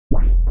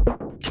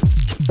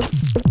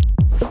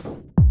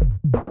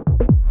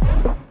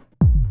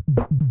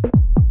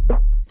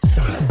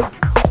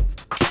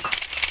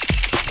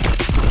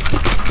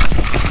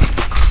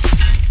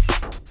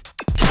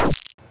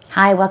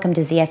Hi, welcome to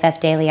ZFF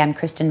Daily. I'm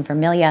Kristen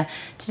Vermilyea.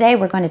 Today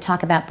we're going to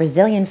talk about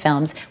Brazilian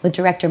films with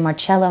director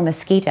Marcelo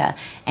Mesquita,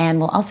 and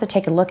we'll also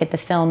take a look at the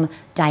film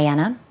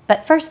Diana.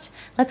 But first,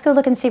 let's go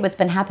look and see what's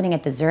been happening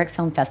at the Zurich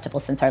Film Festival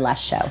since our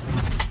last show.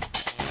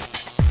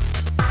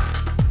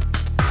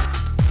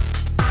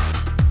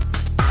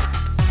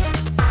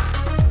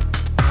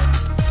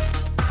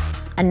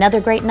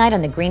 Another great night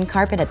on the green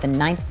carpet at the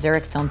 9th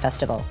Zurich Film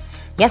Festival.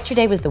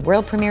 Yesterday was the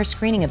world premiere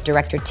screening of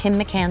director Tim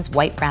McCann's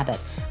White Rabbit,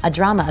 a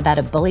drama about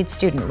a bullied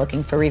student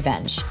looking for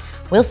revenge.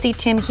 We'll see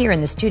Tim here in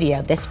the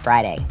studio this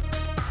Friday.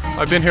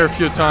 I've been here a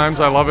few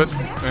times, I love it,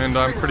 and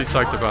I'm pretty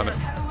psyched about it.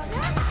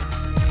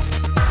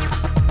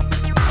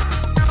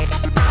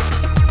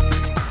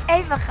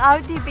 Einfach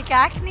all die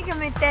Begegnungen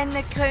mit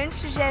diesen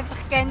Künstlern ist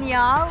einfach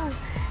genial.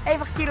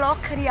 Einfach die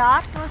lockere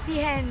Art, die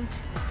sie haben.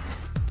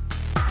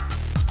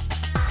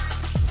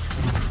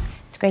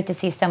 It's great to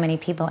see so many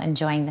people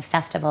enjoying the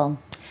festival.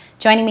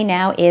 Joining me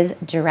now is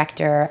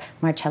director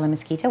Marcelo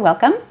Mesquita.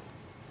 Welcome.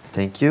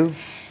 Thank you.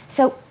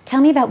 So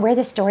tell me about where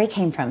the story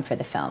came from for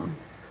the film.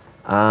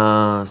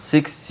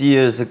 6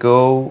 years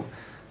ago,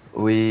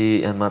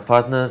 we and my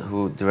partner,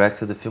 who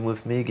directed the film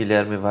with me,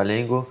 Guilherme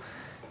Valengo,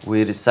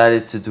 we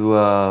decided to do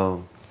a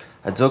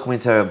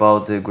documentary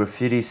about the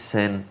graffiti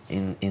scene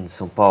in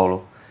Sao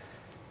Paulo.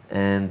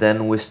 And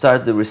then we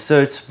started the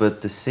research,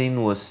 but the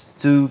scene was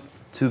too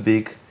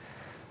big.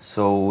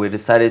 So we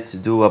decided to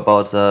do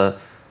about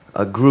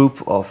a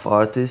group of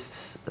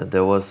artists.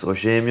 There was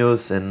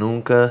Ogêmeos and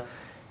Nunca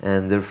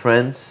and their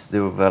friends. They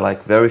were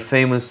like very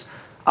famous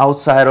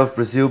outside of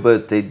Brazil,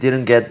 but they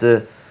didn't get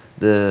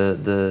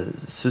the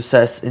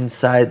success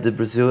inside the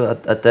Brazil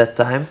at that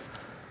time.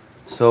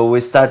 So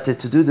we started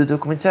to do the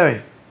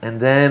documentary. And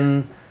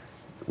then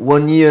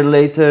 1 year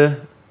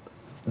later,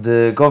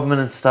 the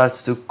government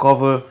starts to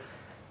cover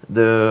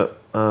the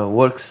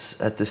works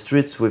at the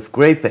streets with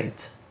gray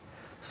paint.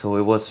 So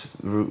it was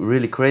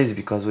really crazy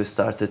because we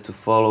started to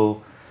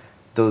follow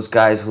those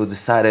guys who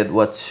decided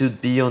what should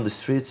be on the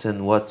streets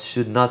and what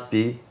should not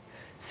be,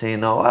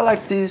 saying, oh, I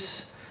like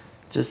this,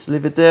 just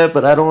leave it there,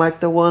 but I don't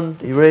like the one,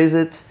 erase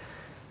it.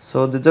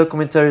 So the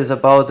documentary is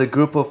about a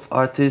group of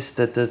artists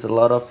that does a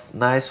lot of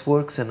nice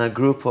works and a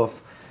group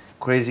of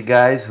crazy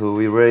guys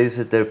who erase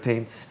their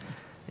paints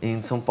in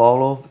São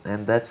Paulo,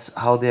 and that's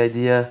how the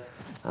idea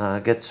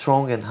gets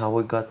strong and how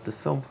we got the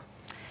film.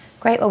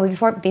 Great. Well,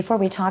 before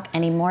we talk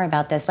any more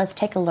about this, let's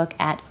take a look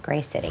at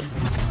Grey City.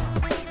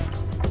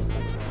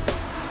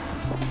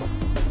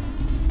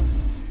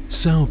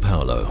 Sao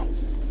Paulo,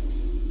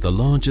 the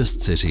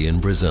largest city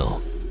in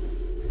Brazil.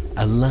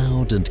 A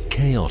loud and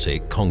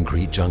chaotic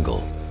concrete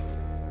jungle.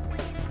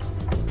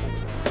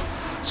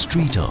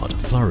 Street art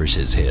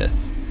flourishes here.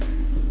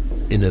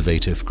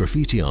 Innovative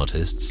graffiti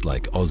artists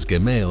like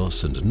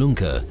Ogêmeos and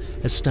Nunca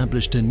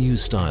established a new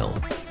style,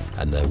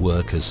 and their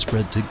work has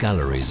spread to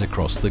galleries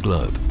across the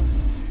globe.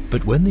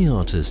 But when the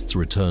artists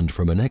returned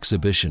from an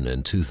exhibition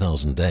in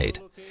 2008,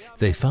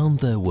 they found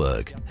their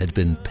work had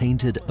been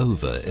painted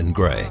over in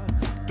grey.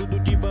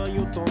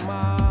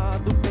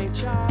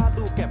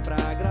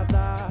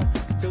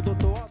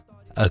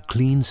 A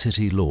clean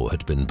city law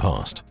had been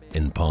passed,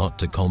 in part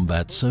to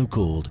combat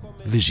so-called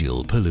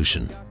visual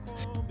pollution.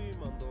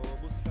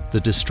 The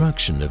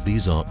destruction of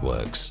these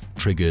artworks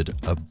triggered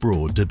a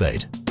broad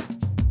debate.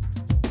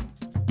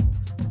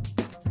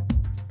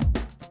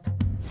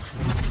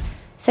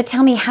 So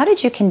tell me, how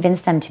did you convince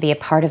them to be a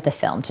part of the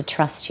film, to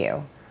trust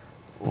you?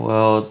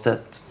 Well,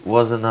 that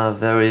wasn't a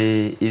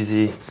very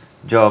easy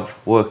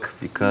work,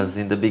 because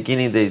in the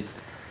beginning they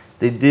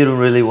didn't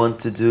really want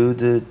to do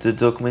the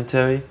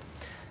documentary,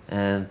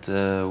 and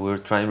we were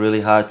trying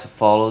really hard to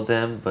follow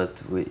them,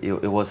 but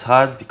it was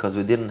hard because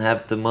we didn't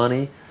have the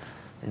money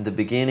in the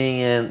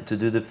beginning and to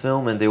do the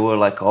film, and they were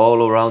like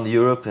all around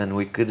Europe and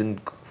we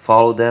couldn't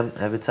follow them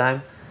every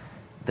time.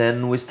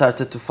 Then we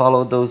started to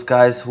follow those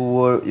guys who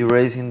were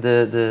erasing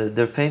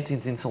their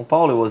paintings in Sao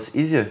Paulo. It was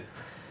easier.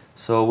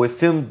 So we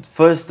filmed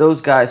first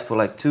those guys for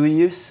like 2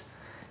 years,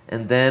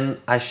 and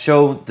then I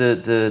showed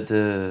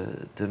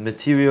the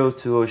material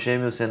to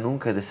Ogêmeos and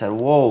Nunca. They said,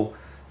 whoa,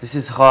 this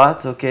is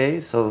hot,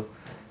 okay, so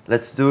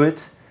let's do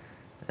it.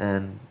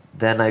 And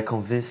then I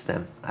convinced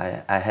them.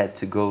 I had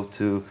to go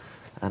to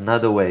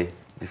another way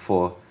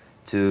before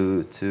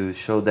to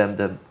show them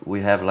that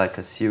we have like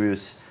a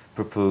serious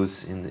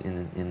purpose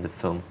in the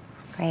film.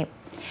 Great.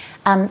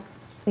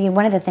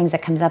 One of the things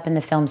that comes up in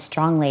the film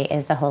strongly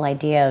is the whole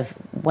idea of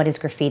what is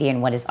graffiti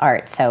and what is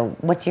art. So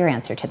what's your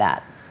answer to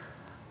that?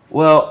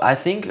 Well, I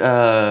think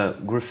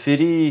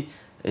graffiti,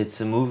 it's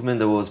a movement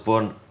that was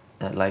born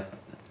like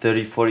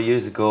 30, 40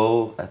 years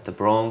ago at the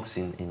Bronx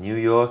in New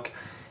York,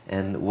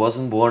 and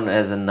wasn't born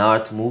as an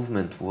art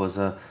movement. It was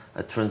a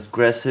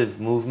transgressive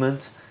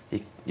movement.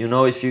 You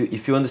know, if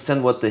you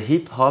understand what the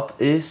hip hop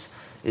is,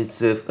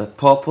 it's a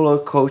popular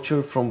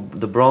culture from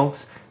the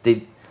Bronx.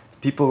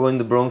 People in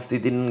the Bronx, they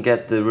didn't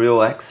get the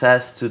real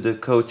access to the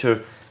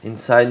culture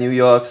inside New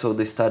York, so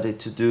they started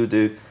to do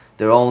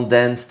their own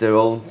dance, their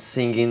own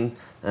singing,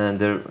 and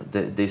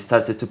they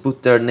started to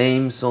put their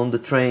names on the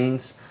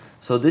trains.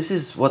 So this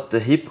is what the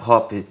hip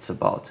hop is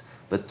about.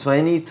 But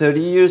 20, 30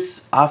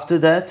 years after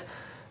that,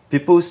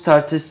 people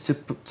started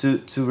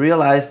to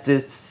realize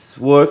this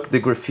work, the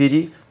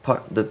graffiti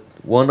part,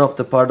 one of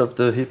the part of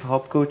the hip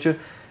hop culture,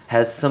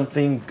 has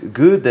something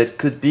good that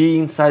could be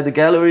inside the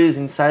galleries,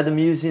 inside the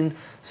museum.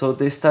 So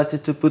they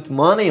started to put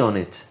money on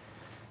it.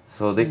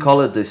 So they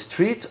call it the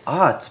street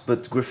art,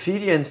 but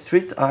graffiti and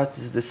street art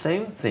is the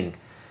same thing.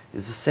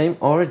 It's the same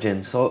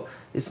origin. So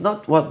it's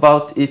not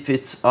about if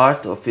it's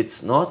art or if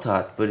it's not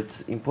art, but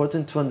it's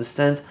important to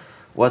understand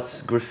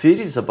what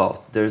graffiti is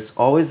about. There's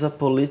always a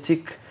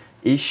politic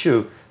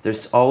issue.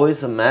 There's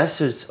always a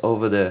message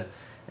over there.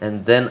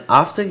 And then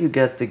after you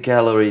get the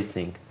gallery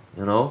thing,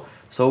 you know?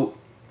 So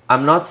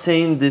I'm not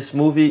saying this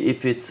movie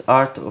if it's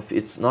art or if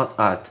it's not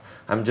art.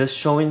 I'm just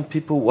showing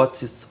people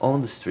what is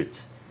on the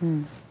street.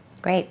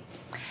 Great.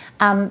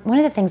 One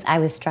of the things I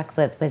was struck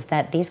with was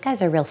that these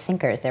guys are real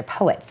thinkers. They're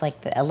poets. Like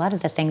a lot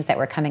of the things that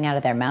were coming out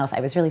of their mouth, I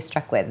was really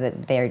struck with.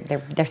 That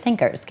they're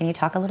thinkers. Can you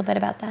talk a little bit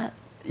about that?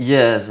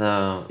 Yes,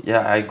 yeah,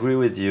 I agree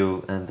with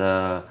you. And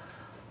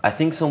I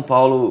think Sao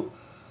Paulo,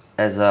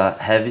 as a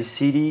heavy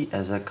city,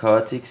 as a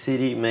chaotic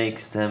city,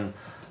 makes them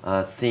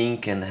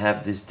think and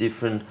have this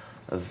different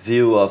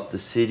view of the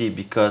city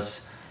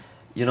because,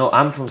 you know,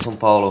 I'm from Sao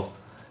Paulo.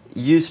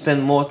 You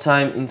spend more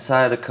time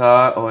inside a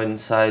car or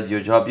inside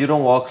your job. You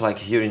don't walk like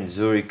here in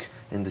Zurich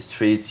in the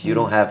streets. You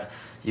don't have,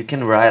 you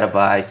can ride a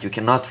bike, you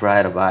cannot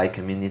ride a bike.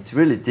 I mean, it's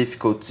really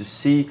difficult to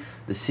see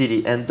the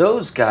city. And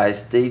those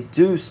guys, they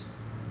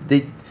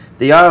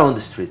are on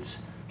the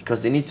streets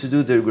because they need to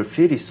do their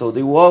graffiti. So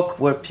they walk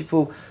where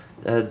people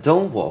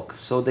don't walk.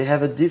 So they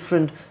have a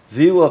different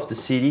view of the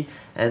city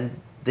and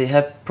they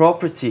have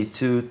property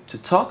to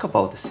talk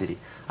about the city.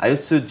 I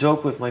used to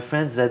joke with my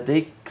friends that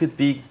they could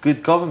be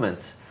good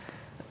governments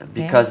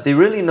because they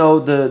really know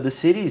the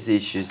city's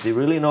issues. They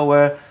really know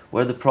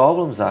where the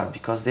problems are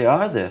because they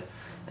are there.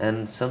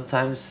 And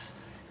sometimes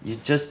you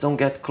just don't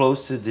get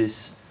close to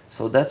this.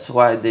 So that's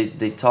why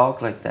they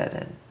talk like that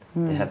and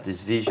they have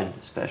this vision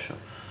special.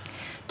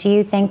 Do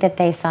you think that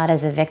they saw it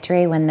as a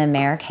victory when the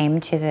mayor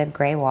came to the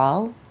Grey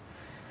Wall?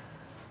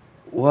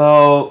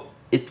 Well,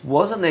 it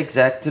wasn't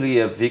exactly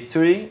a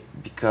victory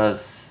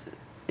because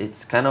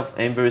it's kind of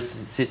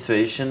embarrassing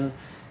situation.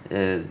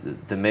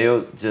 The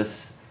mayor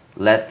just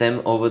let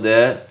them over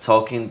there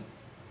talking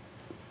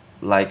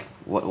like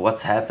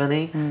what's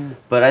happening.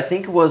 But I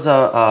think it was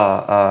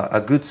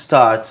a good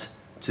start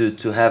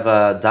to have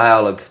a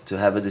dialogue, to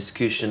have a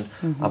discussion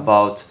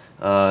about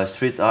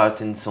street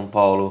art in Sao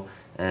Paulo,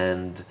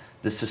 and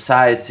the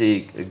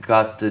society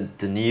got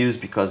the news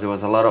because there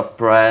was a lot of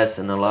press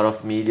and a lot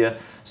of media.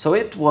 So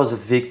it was a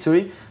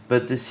victory,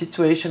 but the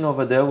situation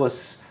over there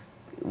was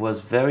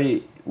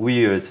very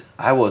weird.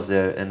 I was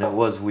there and it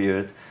was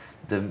weird.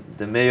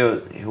 The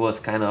mayor,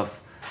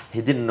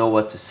 he didn't know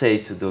what to say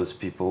to those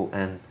people,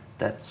 and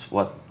that's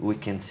what we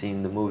can see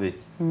in the movie.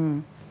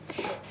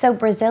 So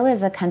Brazil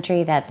is a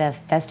country that the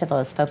festival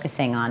is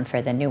focusing on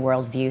for the New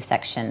World View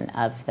section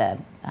of the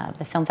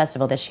film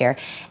festival this year.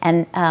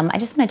 And I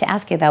just wanted to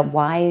ask you about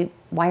why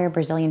are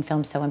Brazilian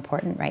films so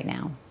important right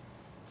now?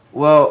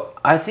 Well,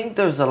 I think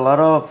there's a lot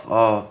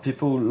of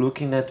people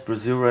looking at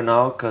Brazil right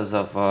now because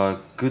of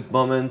good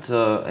moment,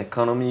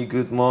 economy,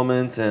 good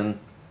moments, and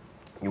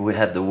we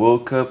had the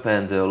World Cup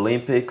and the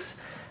Olympics.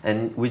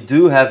 And we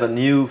do have a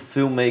new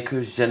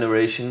filmmakers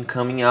generation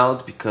coming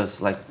out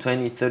because like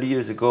 20, 30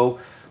 years ago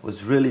it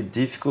was really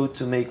difficult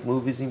to make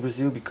movies in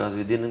Brazil because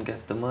we didn't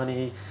get the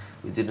money,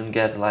 we didn't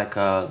get like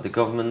the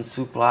government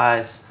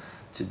supplies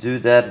to do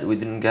that, we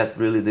didn't get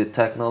really the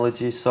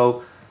technology.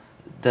 So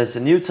there's a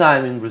new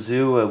time in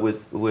Brazil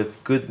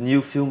with good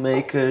new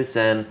filmmakers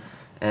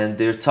and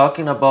they're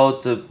talking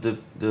about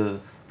the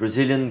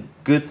Brazilian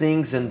good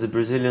things and the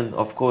Brazilian,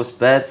 of course,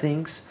 bad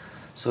things.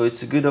 So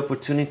it's a good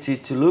opportunity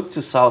to look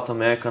to South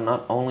America,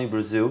 not only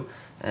Brazil,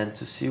 and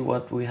to see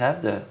what we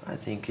have there. I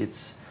think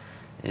it's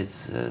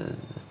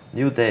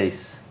new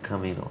days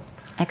coming on.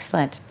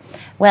 Excellent.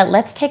 Well,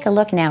 let's take a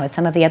look now at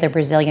some of the other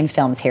Brazilian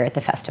films here at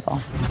the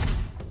festival.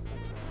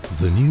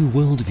 The new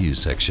Worldview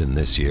section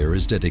this year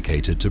is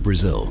dedicated to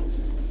Brazil.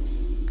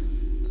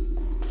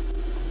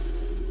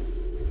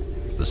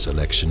 The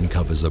selection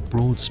covers a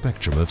broad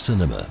spectrum of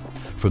cinema,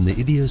 from the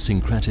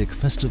idiosyncratic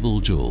festival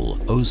jewel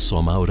O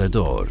Som ao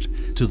Redor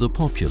to the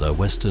popular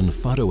Western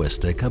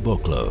Faroeste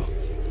Caboclo.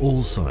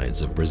 All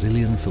sides of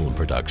Brazilian film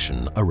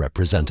production are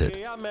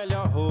represented.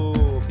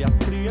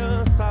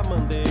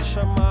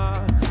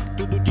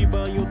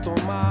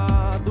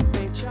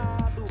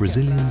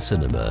 Brazilian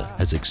cinema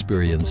has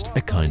experienced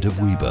a kind of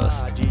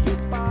rebirth.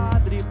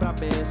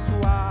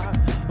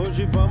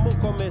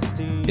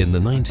 In the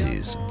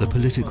 90s, the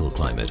political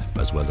climate,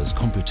 as well as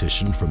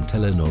competition from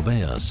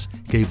telenovelas,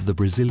 gave the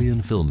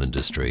Brazilian film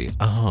industry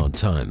a hard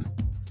time.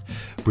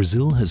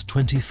 Brazil has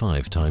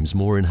 25 times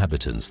more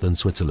inhabitants than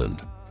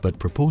Switzerland, but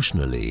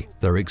proportionally,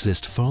 there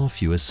exist far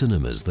fewer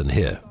cinemas than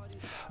here.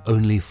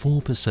 Only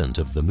 4%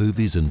 of the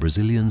movies in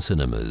Brazilian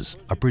cinemas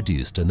are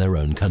produced in their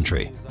own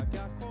country.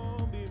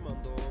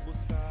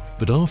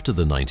 But after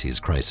the 90s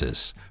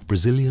crisis,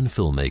 Brazilian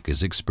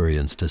filmmakers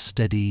experienced a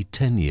steady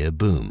 10-year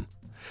boom.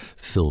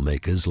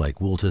 Filmmakers like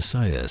Walter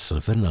Salles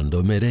and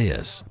Fernando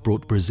Meirelles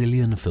brought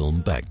Brazilian film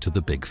back to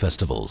the big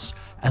festivals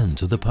and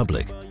to the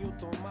public.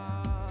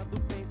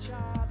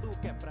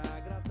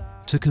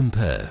 To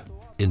compare,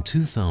 in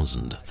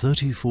 2000,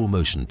 34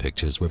 motion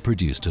pictures were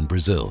produced in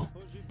Brazil.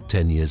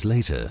 10 years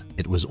later,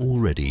 it was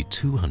already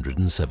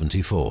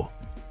 274.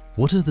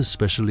 What are the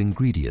special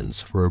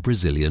ingredients for a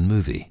Brazilian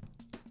movie?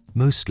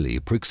 Mostly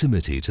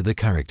proximity to the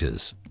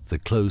characters, the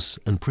close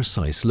and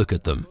precise look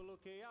at them.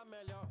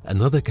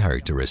 Another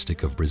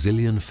characteristic of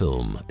Brazilian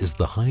film is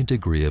the high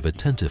degree of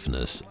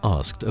attentiveness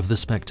asked of the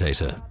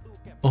spectator.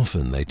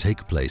 Often they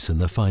take place in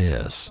the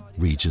favelas,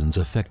 regions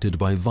affected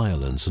by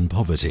violence and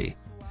poverty.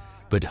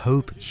 But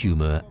hope,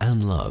 humor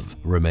and love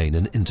remain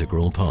an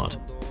integral part.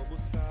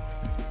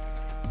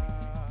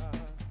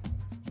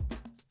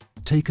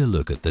 Take a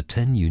look at the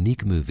 10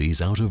 unique movies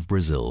out of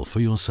Brazil for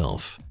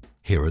yourself,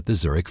 here at the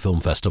Zurich Film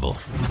Festival.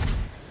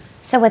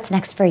 So what's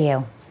next for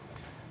you?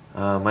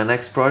 My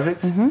next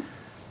project?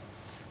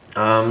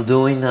 I'm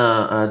doing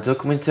a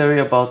documentary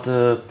about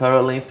the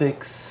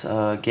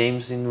Paralympics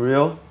Games in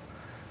Rio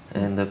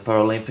and the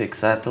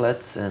Paralympics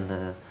athletes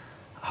and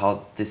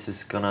how this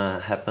is gonna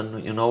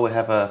happen. You know, we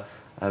have a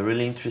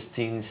really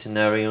interesting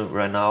scenario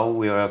right now.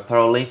 We are a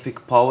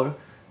Paralympic power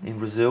in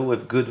Brazil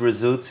with good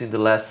results in the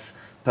last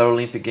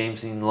Paralympic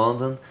Games in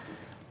London.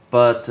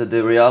 But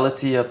the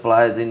reality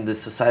applied in the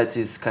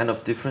society is kind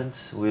of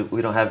different.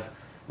 We don't have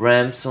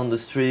ramps on the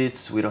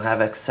streets, we don't have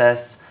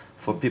access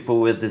for people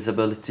with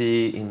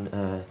disability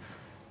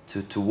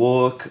to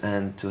work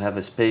and to have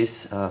a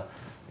space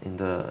in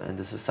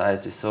the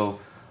society. So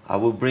I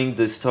will bring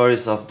the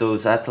stories of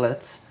those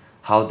athletes,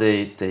 how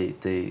they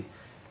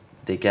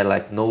get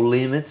like no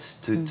limits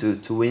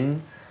to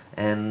win,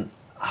 and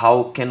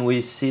how can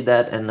we see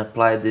that and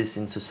apply this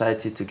in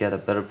society to get a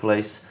better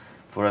place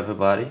for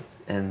everybody.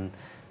 And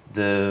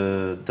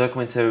the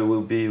documentary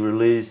will be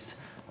released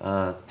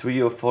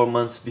 3 or 4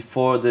 months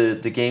before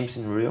the games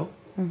in Rio.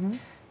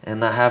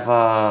 And I have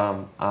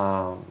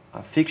a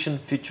fiction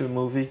feature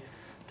movie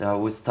that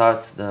will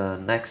start the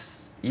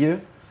next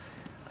year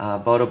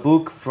about a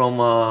book from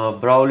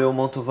Braulio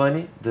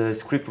Montalvani, the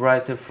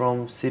scriptwriter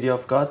from City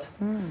of God,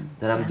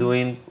 that I'm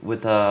doing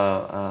with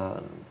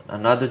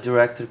another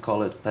director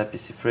called Pepe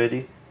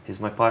Cifredi. He's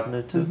my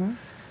partner too.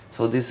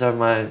 So these are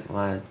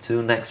my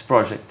 2 next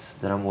projects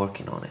that I'm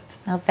working on it.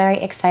 Well, very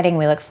exciting.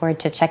 We look forward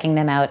to checking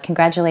them out.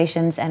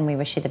 Congratulations, and we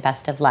wish you the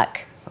best of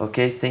luck.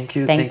 Okay, thank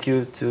you. Thanks. Thank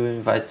you to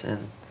invite,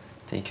 and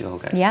thank you all,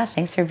 guys. Yeah,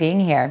 thanks for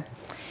being here.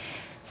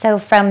 So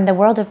from the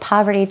world of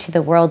poverty to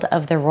the world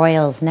of the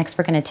royals, next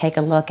we're going to take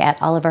a look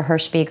at Oliver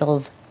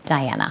Hirschbiegel's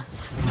Diana.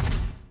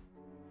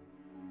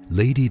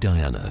 Lady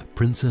Diana,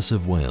 Princess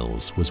of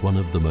Wales, was one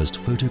of the most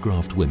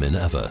photographed women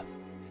ever.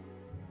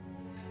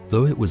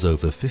 Though it was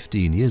over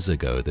 15 years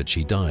ago that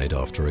she died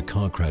after a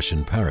car crash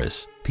in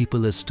Paris,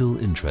 people are still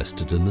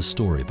interested in the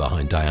story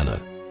behind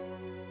Diana.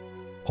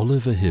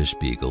 Oliver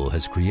Hirschbiegel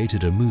has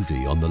created a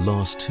movie on the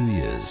last 2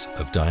 years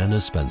of Diana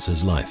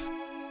Spencer's life.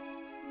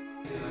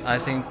 I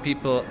think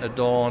people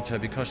adored her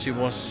because she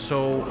was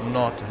so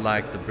not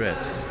like the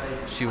Brits.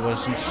 She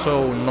was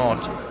so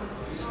not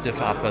stiff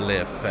upper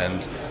lip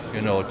and,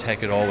 you know,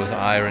 take it all with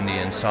irony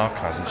and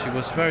sarcasm. She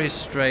was very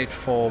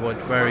straightforward,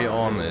 very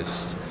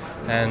honest.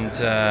 And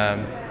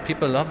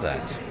people love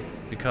that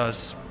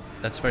because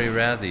that's very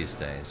rare these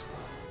days.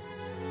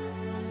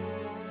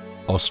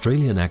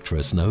 Australian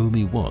actress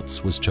Naomi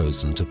Watts was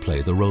chosen to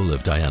play the role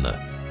of Diana.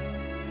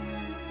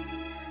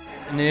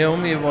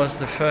 Naomi was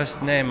the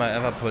first name I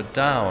ever put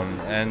down,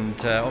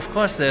 and of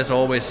course there's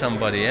always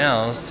somebody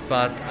else,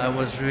 but I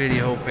was really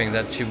hoping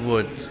that she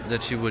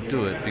would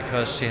do it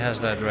because she has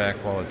that rare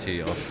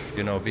quality of,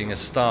 you know, being a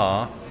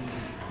star,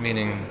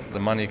 meaning the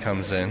money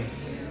comes in,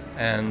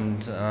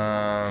 and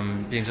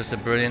being just a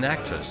brilliant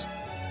actress.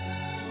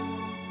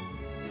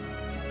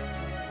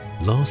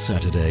 Last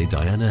Saturday,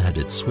 Diana had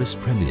its Swiss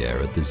premiere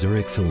at the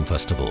Zurich Film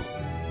Festival.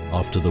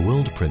 After the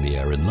world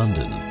premiere in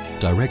London,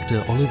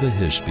 director Oliver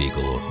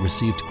Hirschbiegel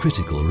received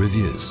critical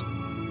reviews.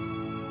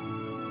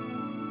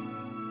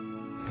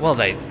 Well,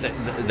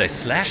 they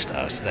slashed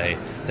us,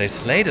 they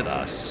slated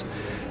us.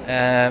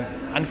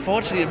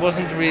 Unfortunately, it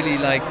wasn't really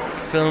like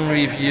film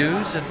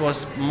reviews, it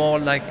was more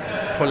like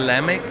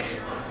polemic.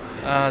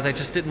 They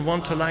just didn't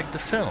want to like the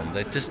film,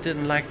 they just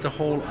didn't like the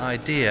whole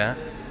idea,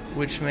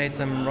 which made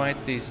them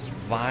write these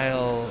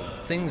vile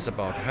things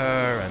about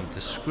her and the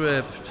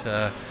script,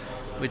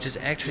 which is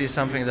actually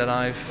something that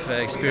I've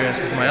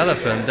experienced with my other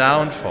film,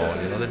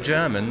 Downfall. You know, the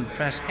German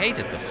press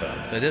hated the film.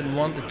 They didn't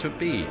want it to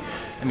be.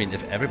 I mean,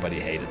 if everybody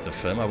hated the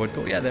film, I would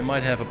go, yeah, they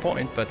might have a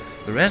point, but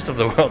the rest of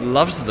the world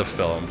loves the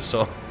film.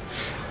 So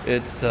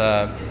it's,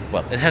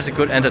 well, it has a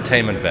good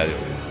entertainment value.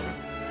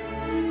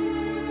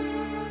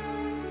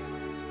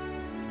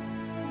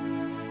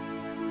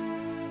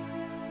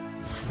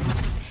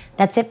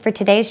 That's it for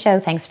today's show.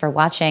 Thanks for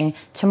watching.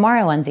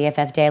 Tomorrow on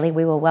ZFF Daily,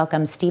 we will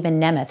welcome Stephen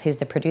Nemeth, who's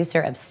the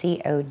producer of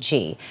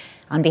COG.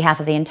 On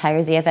behalf of the entire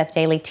ZFF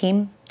Daily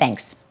team,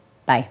 thanks.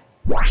 Bye.